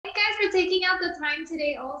taking out the time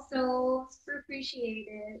today also. Super appreciate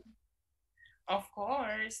it. Of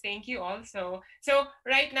course. Thank you also. So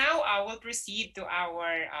right now, we'll proceed to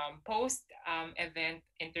our post-event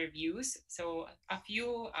interviews. So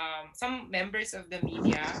some members of the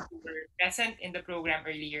media who were present in the program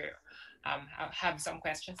earlier have some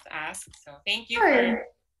questions to ask. So thank you for Sure.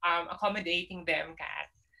 accommodating them, Kat.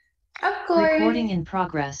 Of course. Recording in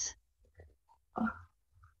progress.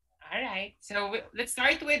 All right. So let's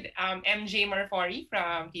start with MJ Marfori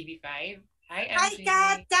from TV5. Hi, Hi,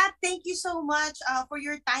 Kat. MJ. Kat, thank you so much for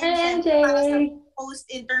your time, Hi, syempre, para sa MJ.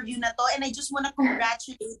 post-interview na to. And I just want to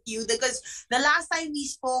congratulate you because the last time we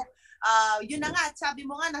spoke, yun na nga, sabi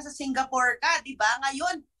mo nga, nasa Singapore ka, di ba?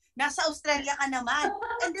 Ngayon, nasa Australia ka naman.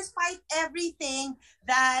 And despite everything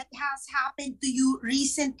that has happened to you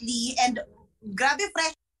recently, and grabe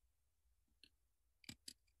fresh.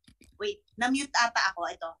 Wait, na-mute ata ako.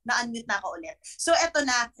 Ito, na-unmute na ako ulit. So, eto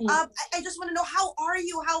na. I just want to know, how are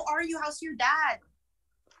you? How are you? How's your dad?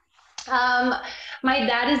 My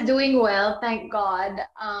dad is doing well, thank God.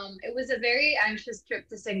 It was a very anxious trip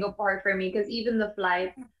to Singapore for me because even the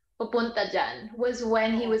flight papunta dyan was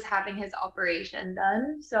when he was having his operation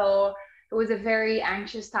done. So it was a very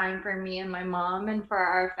anxious time for me and my mom and for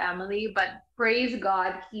our family. But praise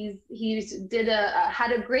God,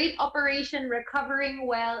 had a great operation, recovering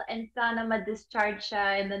well, and sana ma-discharge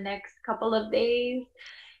siya in the next couple of days.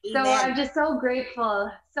 So I'm Amen. just so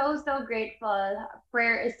grateful, so grateful.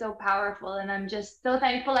 Prayer is so powerful, and I'm just so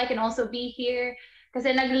thankful I can also be here.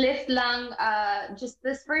 Kasi nag-lift lang just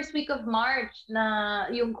this first week of March na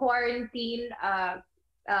yung quarantine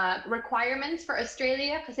requirements for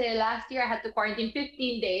Australia. Kasi last year I had to quarantine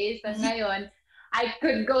 15 days, and ngayon I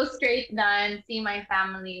could go straight na and see my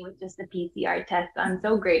family with just a PCR test. So I'm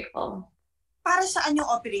so grateful. Para saan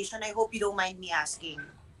yung operation? I hope you don't mind me asking.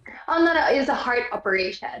 Oh no, no, it's a heart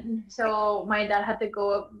operation. So my dad had to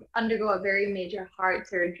undergo a very major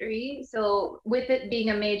heart surgery. So with it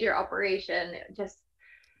being a major operation, just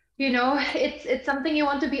it's something you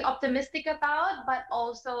want to be optimistic about, but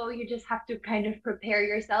also you just have to kind of prepare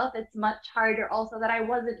yourself. It's much harder also that I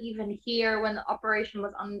wasn't even here when the operation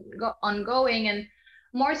was ongoing, and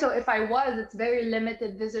more so if I was, it's very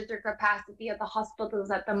limited visitor capacity at the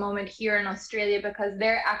hospitals at the moment here in Australia because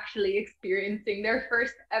they're actually experiencing their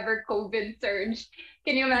first ever COVID surge.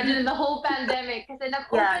 Can you imagine in the whole pandemic? Kasi Yeah.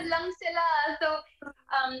 nag-open lang sila. So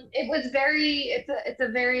it's a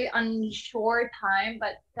very unsure time,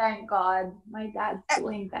 but thank God my dad's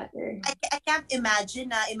doing better. I can't imagine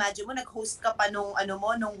na, imagine mo, nag-host ka pa nung,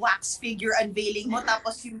 nung wax figure unveiling mo,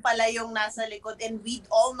 tapos yung pala yung nasa likod, and we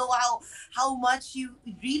all know how much you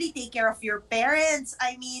really take care of your parents.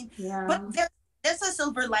 I mean, Yeah. but there's a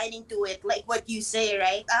silver lining to it, like what you say,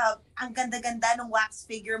 right? Ang ganda-ganda ng wax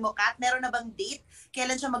figure mo, Kat. Meron na bang date?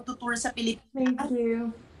 Kailan siya magtutour sa Pilipinas? Thank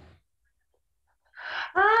you.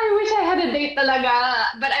 I wish I had a date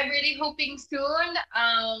talaga, but I'm really hoping soon.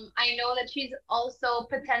 I know that she's also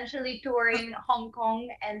potentially touring Hong Kong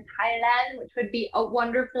and Thailand, which would be a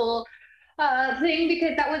wonderful thing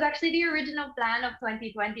because that was actually the original plan of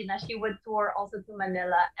 2020. That she would tour also to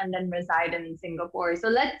Manila and then reside in Singapore. So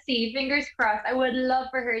let's see, fingers crossed. I would love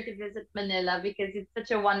for her to visit Manila because it's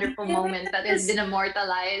such a wonderful moment that has been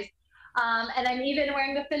immortalized. And I'm even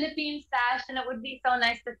wearing the Philippines sash, and it would be so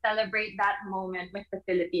nice to celebrate that moment with the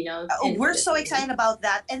Filipinos. We're so excited about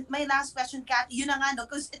that. And my last question, Kat, yun na nga, no,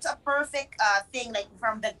 because it's a perfect thing, like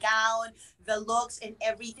from the gown, the looks, and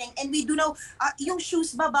everything. And we do know, yung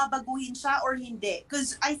shoes ba babaguhin siya or hindi?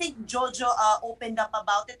 Because I think Jojo opened up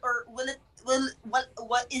about it, or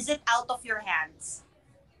what is it out of your hands?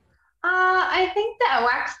 I think the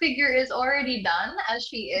wax figure is already done as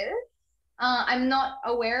she is. I'm not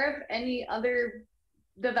aware of any other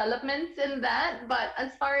developments in that, but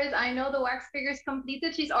as far as I know, the wax figure is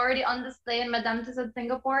completed. She's already on display in Madame Tussauds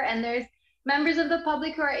Singapore, and there's members of the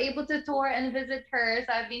public who are able to tour and visit her.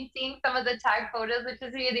 So I've been seeing some of the tag photos, which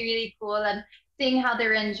is really, really cool, and seeing how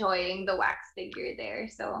they're enjoying the wax figure there.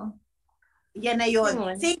 So Yan na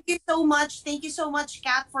yun. Thank you so much. Thank you so much,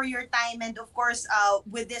 Kat, for your time. And of course,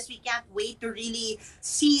 with this, we can't wait to really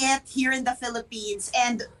see it here in the Philippines.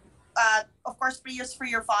 And of course, prayers for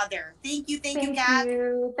your father. Thank you, Kat. Thank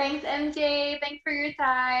you. Thanks, MJ. Thanks for your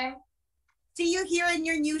time. See you here in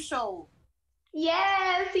your new show.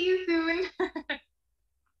 Yeah, see you soon.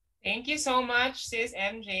 Thank you so much, sis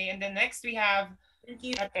MJ. And then next we have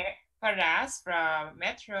Kate Paras from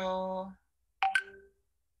Metro.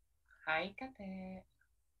 Hi, Kate.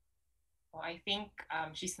 Oh, I think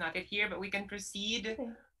she's not yet here, but we can proceed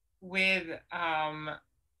with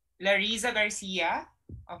Larissa Garcia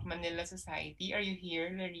of Manila Society. Are you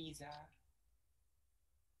here, Larissa?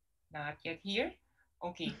 Not yet here.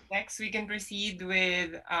 Okay, next we can proceed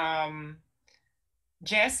with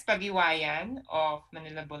Jess Pagiwayan of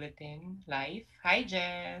Manila Bulletin Live. Hi,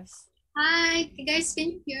 Jess. Hi, you guys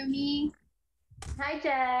can you hear me? Hi,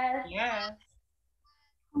 Jess. Yes.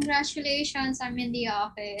 Congratulations, I'm in the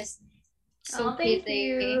office. So Oh, thank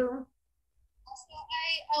pretty. you. So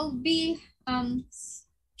I'll be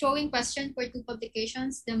throwing question for two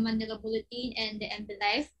publications, the Manila Bulletin and the MB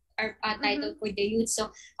Life are titled for the youth.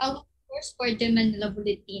 So I'll go first for the Manila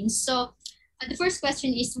Bulletin. So the first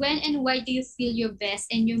question is, when and why do you feel your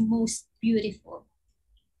best and your most beautiful?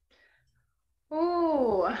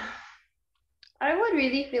 Oh, I would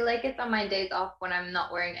really feel like it's on my days off when I'm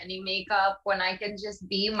not wearing any makeup, when I can just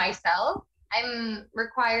be myself. I'm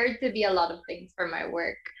required to be a lot of things for my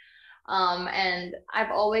work. And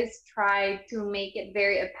I've always tried to make it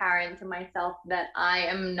very apparent to myself that I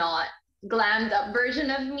am not glammed up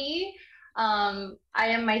version of me. I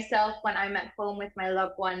am myself when I'm at home with my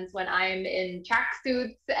loved ones, when I'm in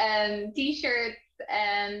tracksuits and t-shirts,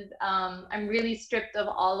 and I'm really stripped of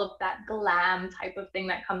all of that glam type of thing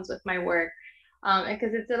that comes with my work.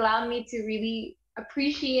 Because it's allowed me to really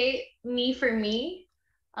appreciate me for me.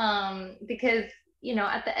 Because,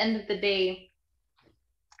 at the end of the day,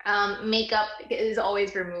 makeup is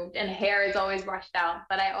always removed and hair is always brushed out,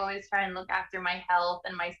 but I always try and look after my health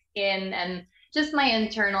and my skin and just my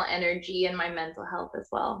internal energy and my mental health as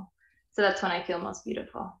well. So that's when I feel most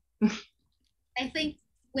beautiful. I think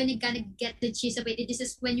when you're gonna get the gist of it, this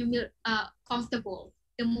is when you feel comfortable,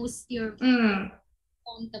 the most you're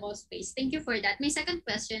comfortable space. Thank you for that. My second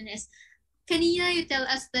question is, kanina you tell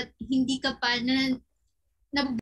us that hindi ka pa na